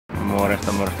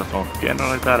Morjesta, se on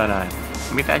Kenraali täällä näin.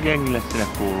 Mitä jengille sinne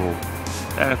kuuluu?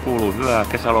 Täällä kuuluu hyvää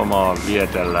kesälomaa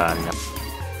vietellään.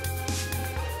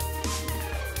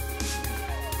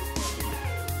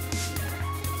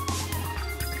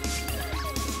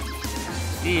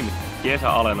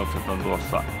 Kesäalennukset on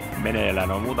tuossa meneillään,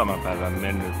 ne on muutaman päivän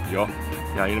mennyt jo.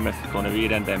 Ja ilmeisesti tuonne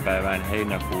 5. päivään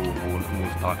heinäkuuhun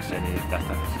muistaakseni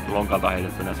tästä lonkalta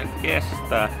heitettynä se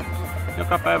kestää.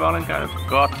 Joka päivä olen käynyt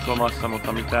katsomassa,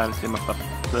 mutta mitään semmoista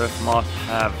first must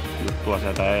have juttua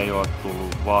sieltä ei ole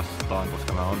tullut vastaan,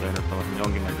 koska mä oon tehnyt tämmöisen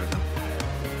jonkinnäköisen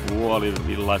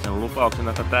puolivillaisen lupauksen,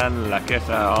 että tällä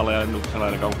kesäalennuksella,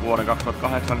 eli vuoden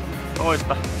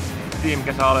 2018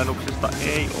 Steam-kesäalennuksista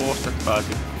ei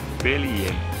ostettaisi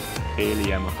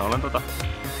peliä, mutta olen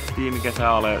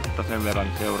Steam-kesäaletta sen verran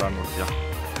seurannut ja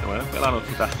olen pelannut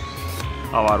sitä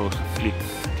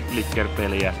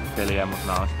avaruusklicker-peliä, mutta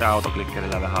mä oon sitä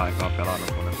autoklikkerillä vähän aikaa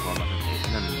pelannut, kun ei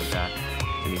siinä mitään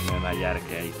ihmeemmän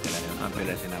järkeä itselleni. Jotain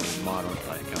pelejä siinä on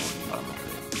mahdollista eikä ottaa, mutta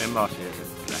en mä oo siihen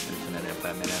lähtenyt sen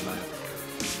enempää menemään.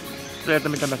 Se, että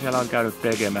mitä mä siellä on käynyt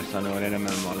tekemässä, niin on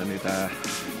enemmän mä olen niitä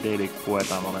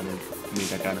daily-kuetaan, mä olen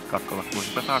niitä käynyt katsomassa. Kun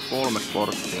sitä saa 3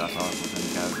 korttia, saa kun sen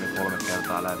käy 3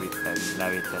 kertaa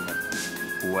lävitteen ne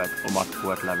omat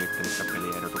kuet lävitteen niistä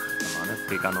peliehdotuksista. Mä oon nyt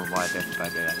pikannut vaan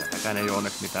eteenpäin ja sieltäkään ei ole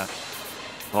onneksi mitään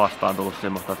vastaan tullut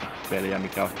semmoista peliä,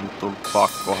 mikä olisi nyt tullut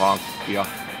pakko hankkia.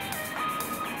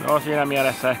 No siinä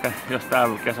mielessä ehkä, jos tää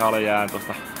kesällä jää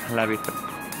tuosta lävitte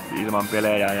ilman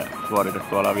pelejä ja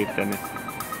suoritettua lävitteen, niin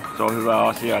se on hyvä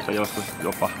asia, että joskus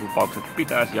jopa lupaukset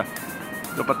pitäisi. Ja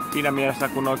jopa siinä mielessä,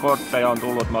 kun noin kortteja on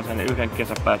tullut, mä sen 1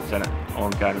 kesäpätsän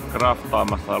on käynyt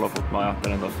craftaamassa ja loput mä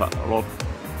ajattelen tuossa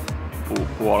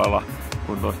loppupuolella,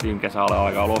 kun tuo Steam-kesäale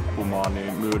alkaa loppumaan,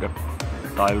 niin myydä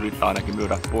tai yrittää ainakin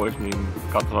myydä pois, niin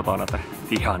katsotaan, että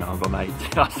onko mä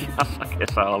itse asiassa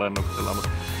kesäalennuksella. Mutta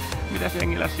mitäs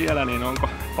jengillä siellä, niin onko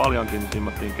paljonkin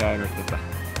simmattiin käynyt, että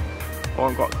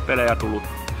onko pelejä tullut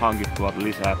hankittua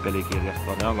lisää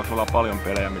pelikirjastoon, ja onko sulla paljon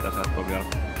pelejä, mitä sä et ole vielä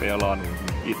pelannut?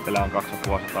 Itsellä on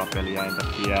 250 peliä, entä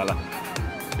siellä?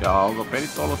 Ja onko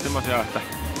pelit ollut semmosia, että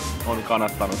on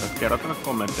kannattanut, että kerrota nyt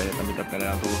kommentteja, että mitä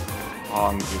pelejä on tullut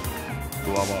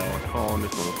hankittua, vai on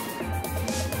onnistunut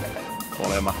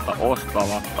olematta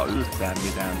ostamatta yhtään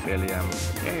mitään peliä.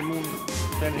 Ei mun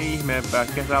sen ihmeempää,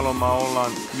 kesälomaa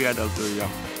ollaan vietelty ja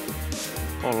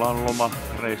ollaan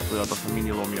lomareissuja tuossa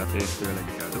minilomia tehty, eli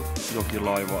käyty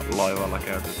jokilaivalla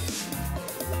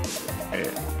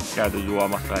käyty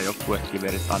juomassa ja joku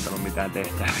kiverit antanut mitään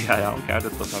tehtäviä ja on käyty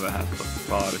tuossa vähän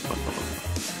saaristossa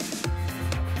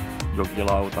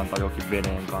jokilautan tai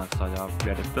jokiveneen kanssa ja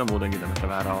vietettyä muutenkin tämmöistä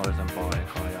vähän rauhallisempaa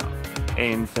aikaa. Ja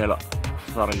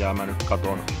Encel-sarjaa mä nyt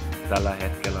katon tällä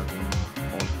hetkellä, kun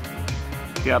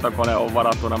tietokone on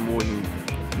varattuna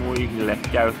muille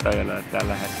käyttäjille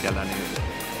tällä hetkellä, niin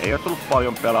ei ole tullut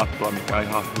paljon pelattua, mikä on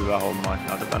ihan hyvä homma.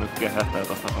 Otetaan nyt kesästä ja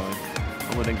tosta on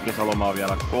kuitenkin kesälomaa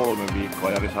vielä 3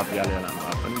 viikkoa ja risat jäljellä. Mä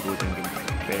ajattelin kuitenkin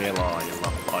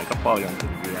pelaajilla aika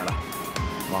paljonkin vielä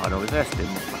mahdollisesti,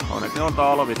 mutta onneksi on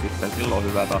talvi sitten, silloin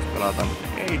on hyvä taas pelata.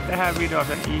 Ei tehdä video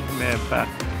sen ihmeempää.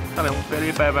 Tää oli mun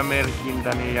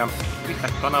pelipäivämerkintäni ja pistä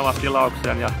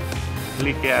kanavatilauksen ja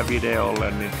likeä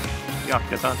videolle, niin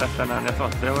jatketaan tästä näin ja se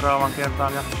on seuraavan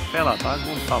kertaan ja pelataan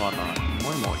kun tavataan.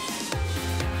 Moi moi!